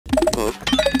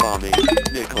book, mommy,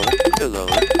 nickel, pillow,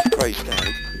 price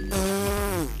tag.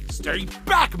 Stay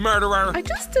back, murderer! I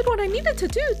just did what I needed to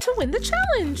do to win the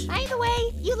challenge. By the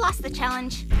way, you lost the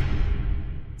challenge.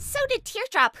 So did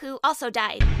Teardrop, who also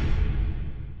died.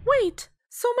 Wait,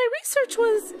 so my research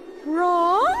was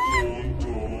wrong?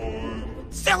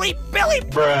 Silly Billy!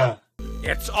 Bruh.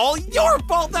 It's all your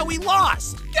fault that we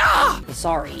lost! Gah!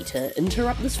 Sorry to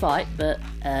interrupt this fight, but,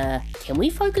 can we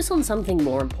focus on something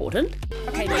more important?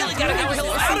 Okay, we really gotta get the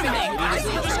hell out of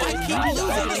here!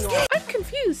 I'm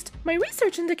confused. My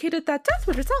research indicated that death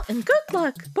would result in good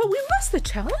luck, but we lost the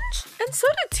challenge? And so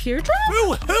did Teardrop?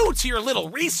 Boo-hoo to your little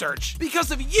research! Because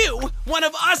of you, one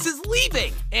of us is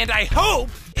leaving! And I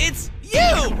hope it's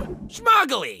you!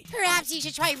 Schmoggly! Perhaps you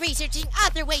should try researching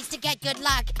other ways to get good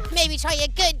luck. Maybe try a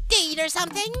good deed or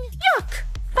something? Yuck!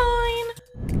 Fine.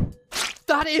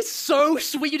 That is so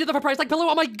sweet. You did that for price tag pillow.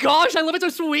 Oh my gosh, I love it so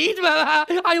sweet.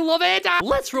 I love it.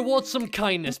 Let's reward some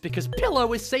kindness because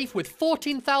Pillow is safe with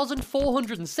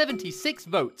 14,476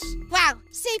 votes. Wow,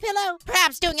 see, Pillow?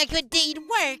 Perhaps doing a good deed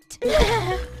worked. Your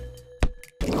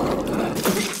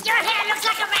hair looks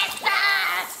like a red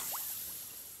bus!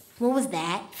 What was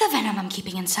that? The venom I'm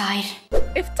keeping inside.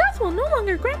 If death will no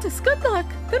longer grant us good luck,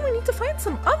 then we need to find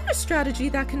some other strategy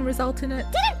that can result in it.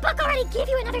 Didn't Book already give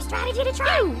you another strategy to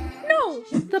try? No,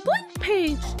 the blank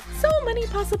page. So many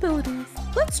possibilities.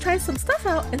 Let's try some stuff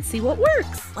out and see what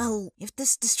works. Well, if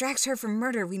this distracts her from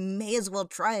murder, we may as well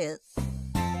try it.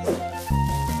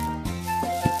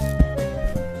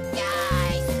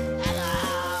 Guys,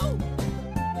 hello?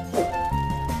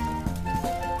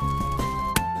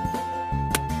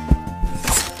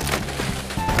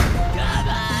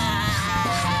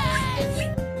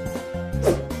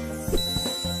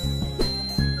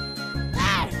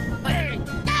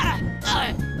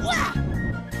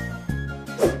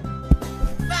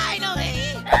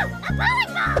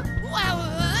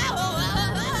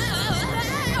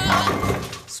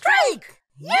 Strike!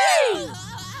 Yay!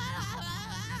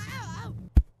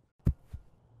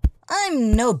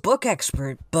 I'm no book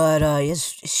expert, but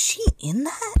is she in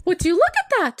that? Would you look at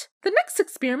that? The next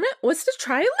experiment was to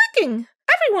try licking.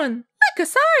 Everyone, lick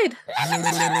aside.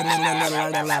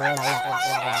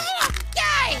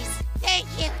 Guys, thank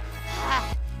you.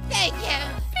 Thank you.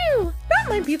 Phew, that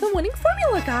might be the winning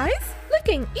formula, guys.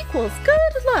 Licking equals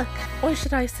good luck. Or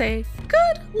should I say,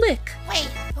 good lick. Wait,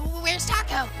 where's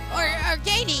Taco? Or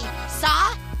Gaty?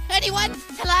 Saw? Anyone?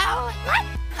 Hello? What?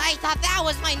 I thought that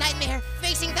was my nightmare,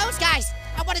 facing those guys.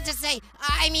 I wanted to say,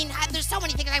 there's so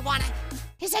many things I want to...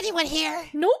 Is anyone here?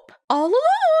 Nope, all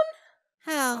alone.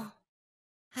 Oh,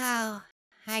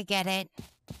 I get it.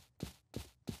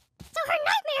 So her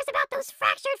nightmare's about those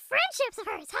fractured friendships of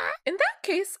hers, huh? In that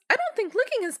case, I don't think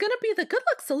licking is gonna be the good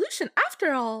luck solution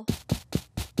after all.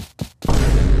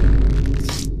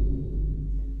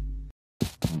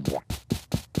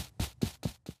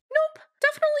 Nope,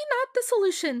 definitely not the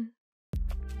solution.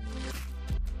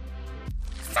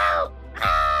 So,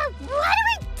 what do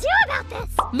we do about this?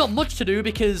 Not much to do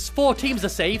because 4 teams are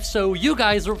safe, so you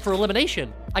guys are up for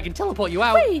elimination. I can teleport you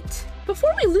out. Wait,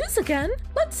 before we lose again,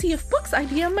 let's see if Book's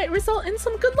idea might result in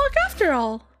some good luck after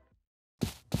all.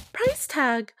 Price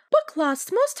tag. Book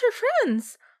lost most her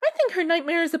friends. I think her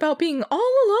nightmare is about being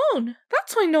all alone.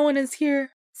 That's why no one is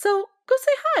here. So, go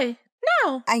say hi.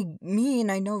 Now. I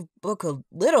know Book a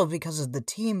little because of the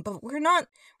team, but we're not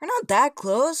that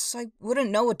close. I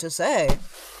wouldn't know what to say.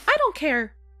 I don't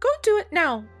care. Go do it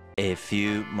now. A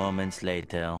few moments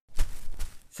later.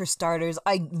 For starters,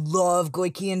 I love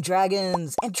Goikian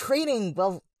dragons and trading,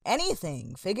 well,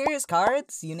 anything. Figures,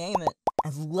 cards, you name it. I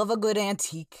love a good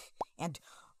antique and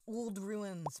old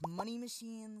ruins, money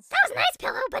machines. That was nice,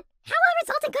 Pillow, but how will it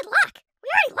result in good luck? We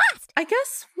already lost. I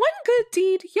guess one good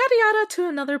deed, yada yada to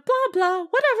another, blah blah,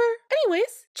 whatever.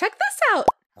 Anyways, check this out.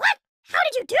 What? How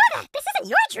did you do that? This isn't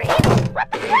your dream.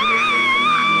 What the heck?